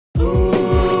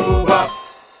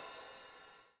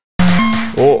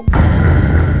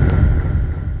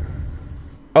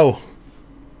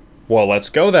Well, let's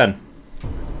go then.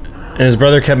 And his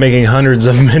brother kept making hundreds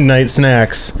of midnight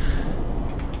snacks.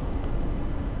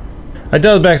 I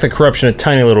dialed back the corruption a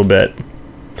tiny little bit.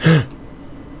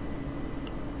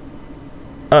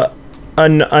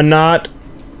 A knot.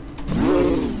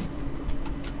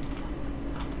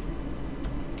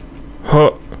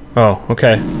 Huh. Oh,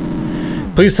 okay.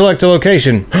 Please select a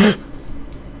location.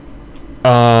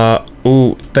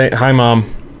 Ooh, hi, Mom.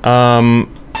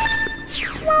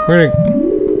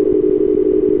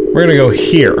 We're gonna go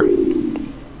here.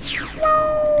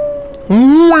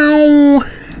 Wow.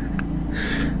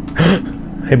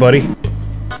 Hey, buddy.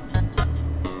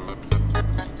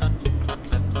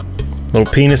 Little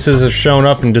penises have shown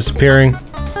up and disappearing.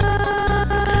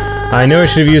 I know I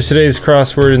should have used today's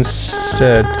crossword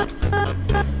instead.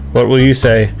 What will you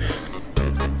say?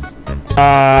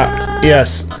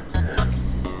 Yes.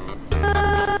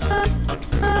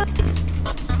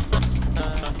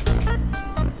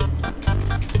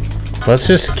 Let's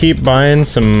just keep buying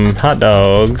some hot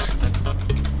dogs.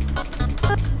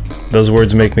 Those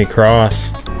words make me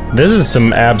cross. This is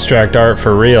some abstract art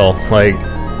for real, like...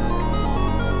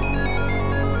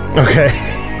 Okay.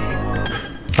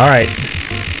 Alright.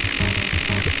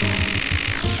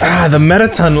 Ah, the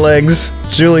Metaton legs!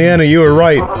 Juliana, you were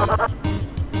right.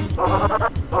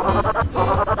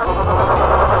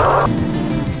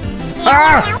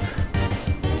 Ah!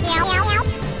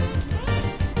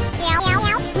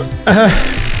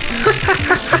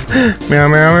 Meow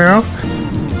meow meow.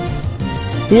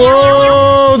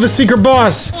 Whoa! The secret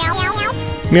boss!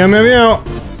 Meow meow meow.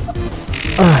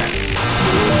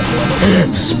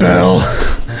 Spell.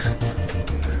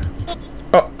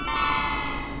 Oh.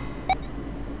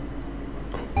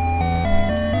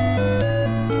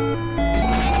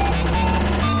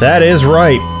 That is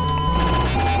right.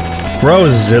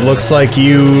 Rose, it looks like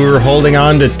you're holding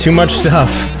on to too much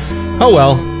stuff. Oh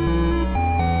well.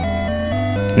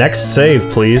 Next save,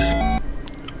 please.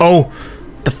 Oh,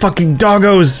 the fucking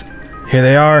doggos! Here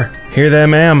they are. Here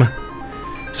them am.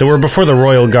 So we're before the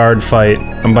Royal Guard fight.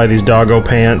 I'm by these doggo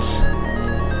pants.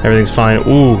 Everything's fine.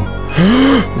 Ooh.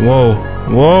 Whoa.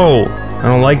 Whoa. I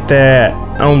don't like that.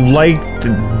 I don't like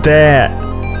that.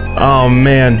 Oh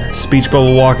man. Speech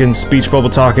bubble walking, speech bubble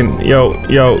talking. Yo,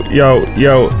 yo, yo,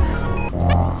 yo.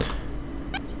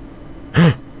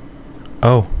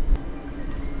 Oh.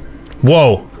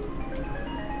 Whoa.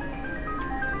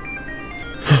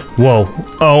 Whoa.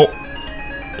 Oh.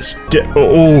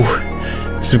 Oh.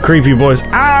 Some creepy boys.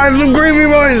 Ah, some creepy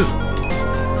boys!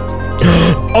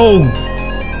 Oh!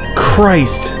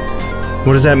 Christ.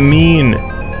 What does that mean?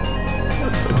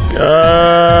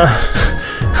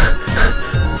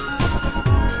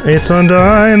 It's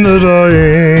undying the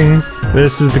dying.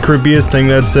 This is the creepiest thing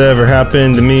that's ever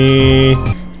happened to me.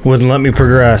 Wouldn't let me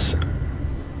progress.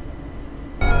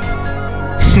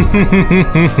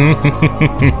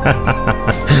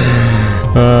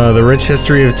 The rich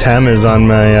history of Tem is on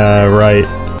my right.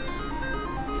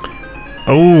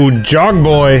 Oh, Jog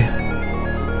Boy.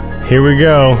 Here we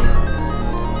go.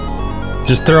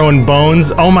 Just throwing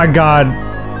bones. Oh my god.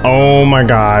 Oh my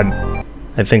god.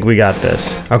 I think we got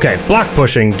this. Okay, block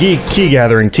pushing, key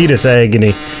gathering, Titus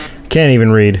agony. Can't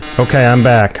even read. Okay, I'm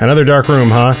back. Another dark room,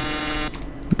 huh?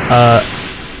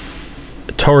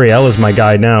 Toriel is my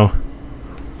guide now.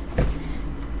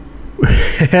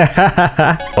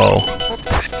 Oh.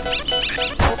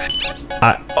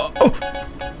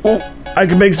 I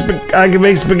can make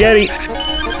spaghetti.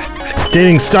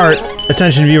 Dating start.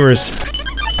 Attention viewers.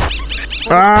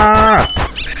 Ah!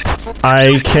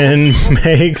 I can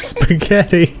make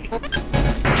spaghetti.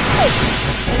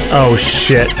 Oh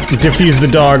shit. Diffuse the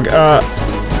dog.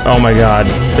 Oh my god.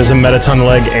 There's a Metaton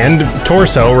leg and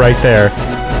torso right there.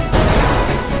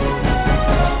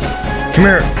 Come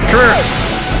here. Come here.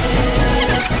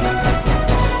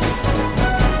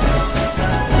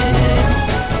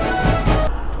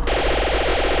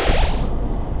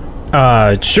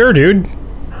 Sure, dude.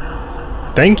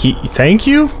 Thank you. Thank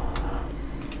you?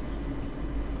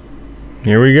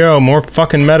 Here we go. More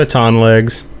fucking Metaton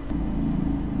legs.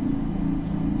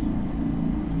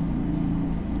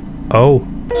 Oh.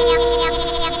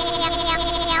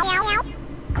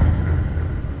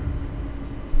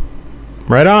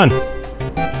 Right on.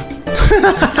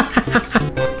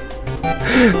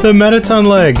 The Metaton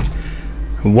leg.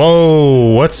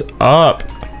 Whoa, what's up?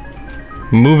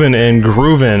 Moving and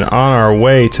grooving on our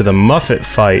way to the Muffet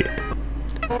fight.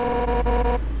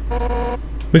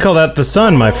 We call that the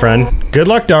sun, my friend. Good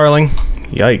luck, darling.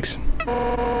 Yikes.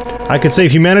 I could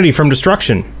save humanity from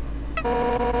destruction.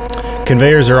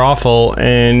 Conveyors are awful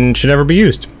and should never be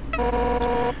used.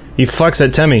 You flex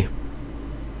at Temmie.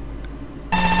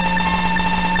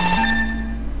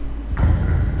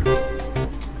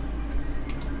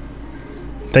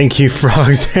 Thank you,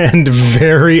 frogs, and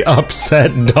very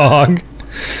upset dog.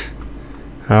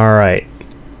 Alright.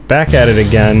 Back at it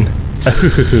again.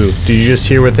 Did you just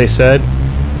hear what they said?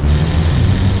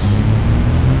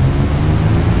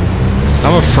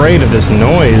 I'm afraid of this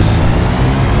noise.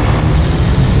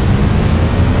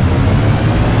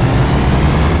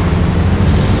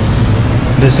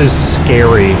 This is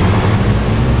scary.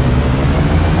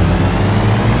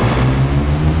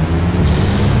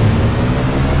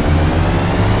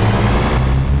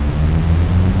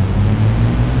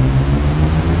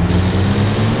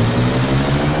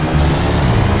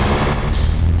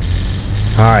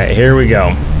 Alright, here we go.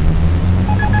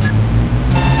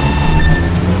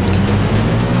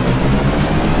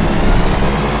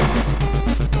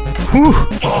 Whew!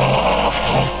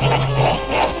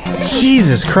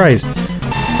 Jesus Christ.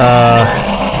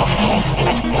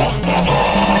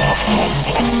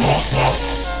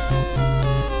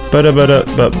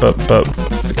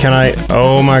 Can I?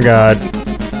 Oh my god.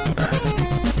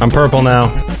 I'm purple now.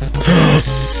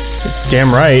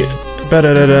 Damn right.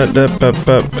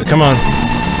 Come on.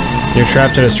 You're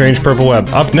trapped in a strange purple web.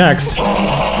 Up next.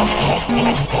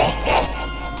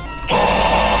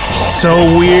 So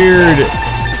weird.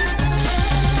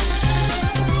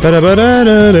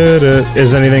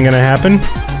 Is anything gonna happen?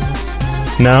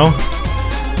 No?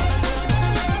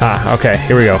 Ah, okay,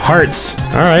 here we go. Hearts.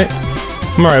 Alright.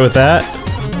 I'm alright with that.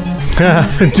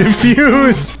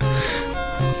 Diffuse!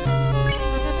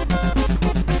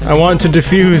 I want to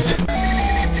diffuse.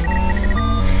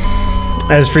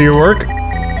 As for your work,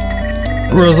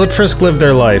 Rose, let Frisk live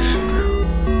their life.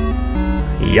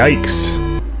 Yikes.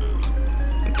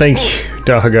 Thank you,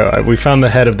 doggo. We found the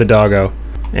head of the doggo.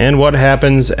 And what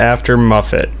happens after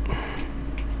Muffet?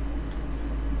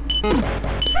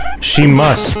 She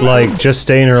must, like, just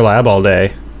stay in her lab all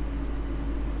day.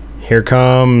 Here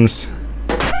comes...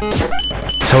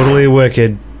 Totally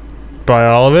Wicked. Buy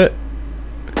all of it?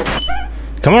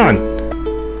 Come on!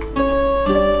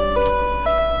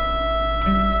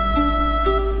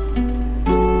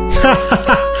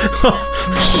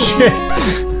 Shit!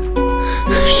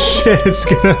 Shit, it's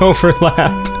gonna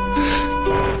overlap.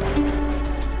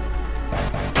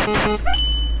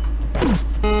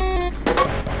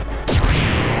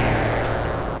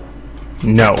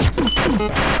 No.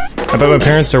 I bet my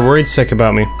parents are worried sick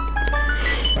about me.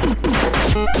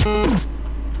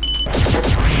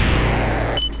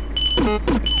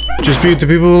 Just be with the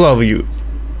people who love you.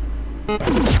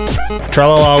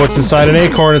 Tra-la-la, what's inside an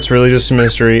acorn? It's really just a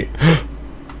mystery.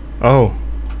 Oh.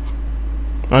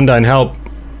 Undyne, help.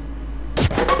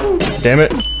 Damn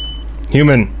it.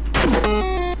 Human.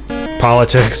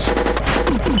 Politics.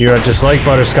 You don't dislike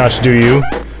butterscotch, do you?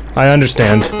 I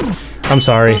understand. I'm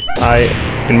sorry.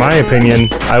 In my opinion,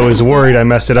 I was worried I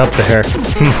messed it up there.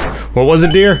 What was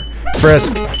it, dear?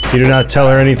 Frisk, you did not tell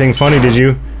her anything funny, did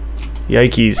you?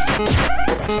 Yikes.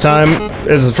 It's time.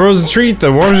 It's a frozen treat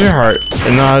that warms your heart.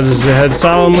 And nods his head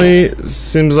solemnly.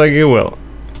 Seems like it will.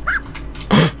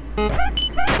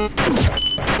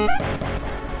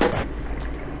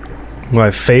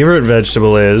 My favorite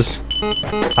vegetable is...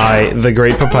 the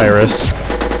Great Papyrus.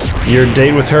 Your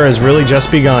date with her has really just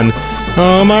begun.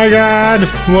 Oh my god!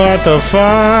 What the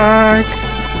fuck?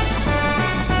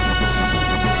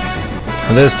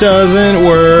 This doesn't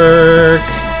work.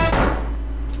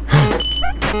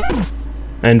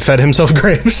 And fed himself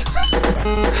grapes.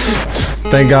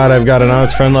 Thank God I've got an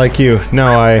honest friend like you.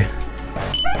 No,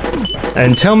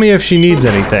 And tell me if she needs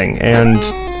anything. And,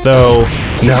 though,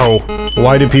 no.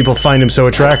 Why do people find him so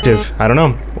attractive? I don't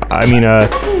know. I mean,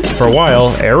 for a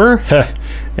while, Error? Heh.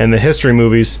 In the history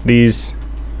movies, these...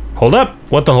 Hold up!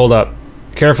 What the hold up?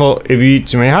 Careful, if you eat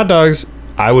too many hot dogs,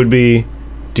 I would be...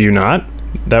 Do you not?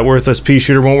 That worthless pea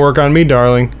shooter won't work on me,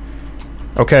 darling.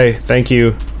 Okay, thank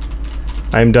you.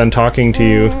 I'm done talking to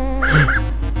you.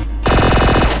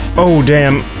 Oh,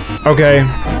 damn. Okay.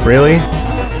 Really?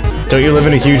 Don't you live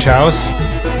in a huge house?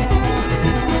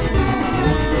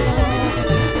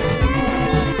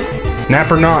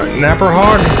 Napper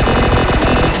hog?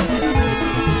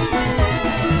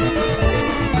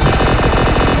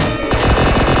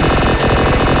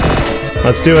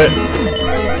 Let's do it.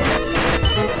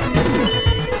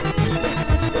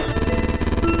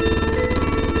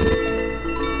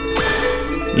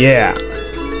 Yeah.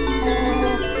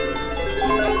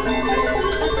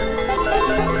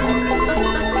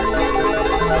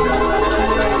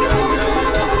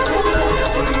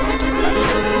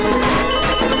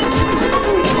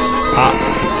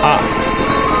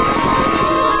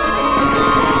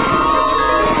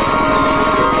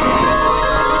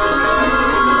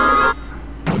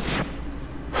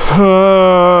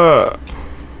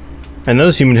 And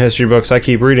those human history books I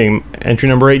keep reading. Entry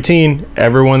number 18,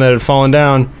 everyone that had fallen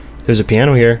down. There's a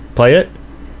piano here. Play it?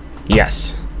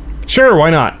 Yes. Sure, why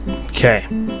not? Okay.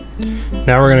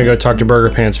 Now we're gonna go talk to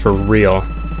Burger Pants for real.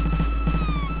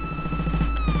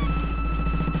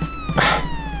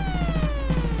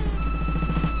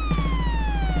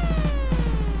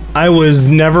 I was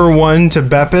never one to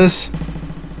Beppis.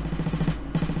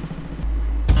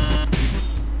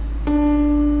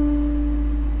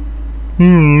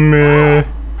 Meh.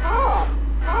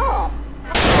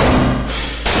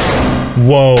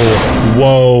 Whoa,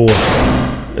 whoa.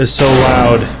 It's so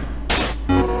loud.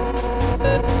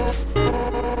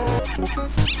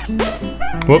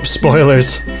 Whoops,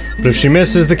 spoilers. But if she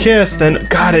misses the kiss, then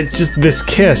God, it just this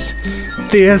kiss.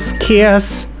 This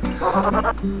kiss.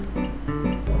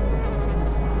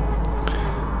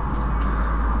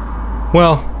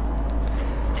 Well,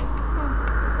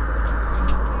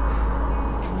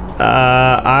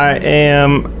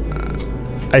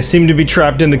 I seem to be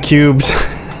trapped in the cubes.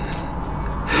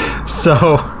 So,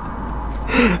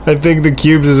 I think the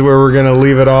cubes is where we're gonna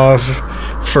leave it off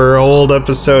for old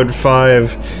episode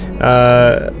 5.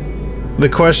 The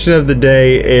question of the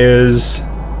day is...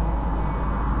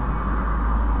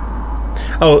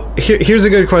 Oh, here's a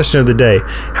good question of the day.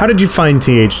 How did you find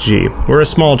THG? We're a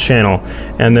small channel,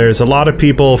 and there's a lot of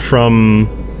people from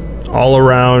all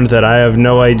around that I have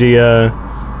no idea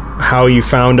how you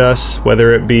found us,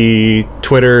 whether it be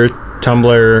Twitter,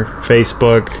 Tumblr,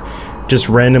 Facebook, just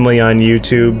randomly on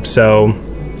YouTube. So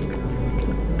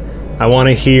I want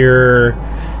to hear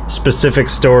specific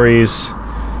stories,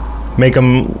 make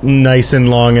them nice and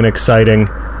long and exciting.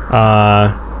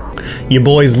 Your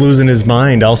boy's losing his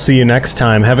mind. I'll see you next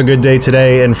time. Have a good day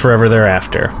today and forever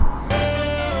thereafter.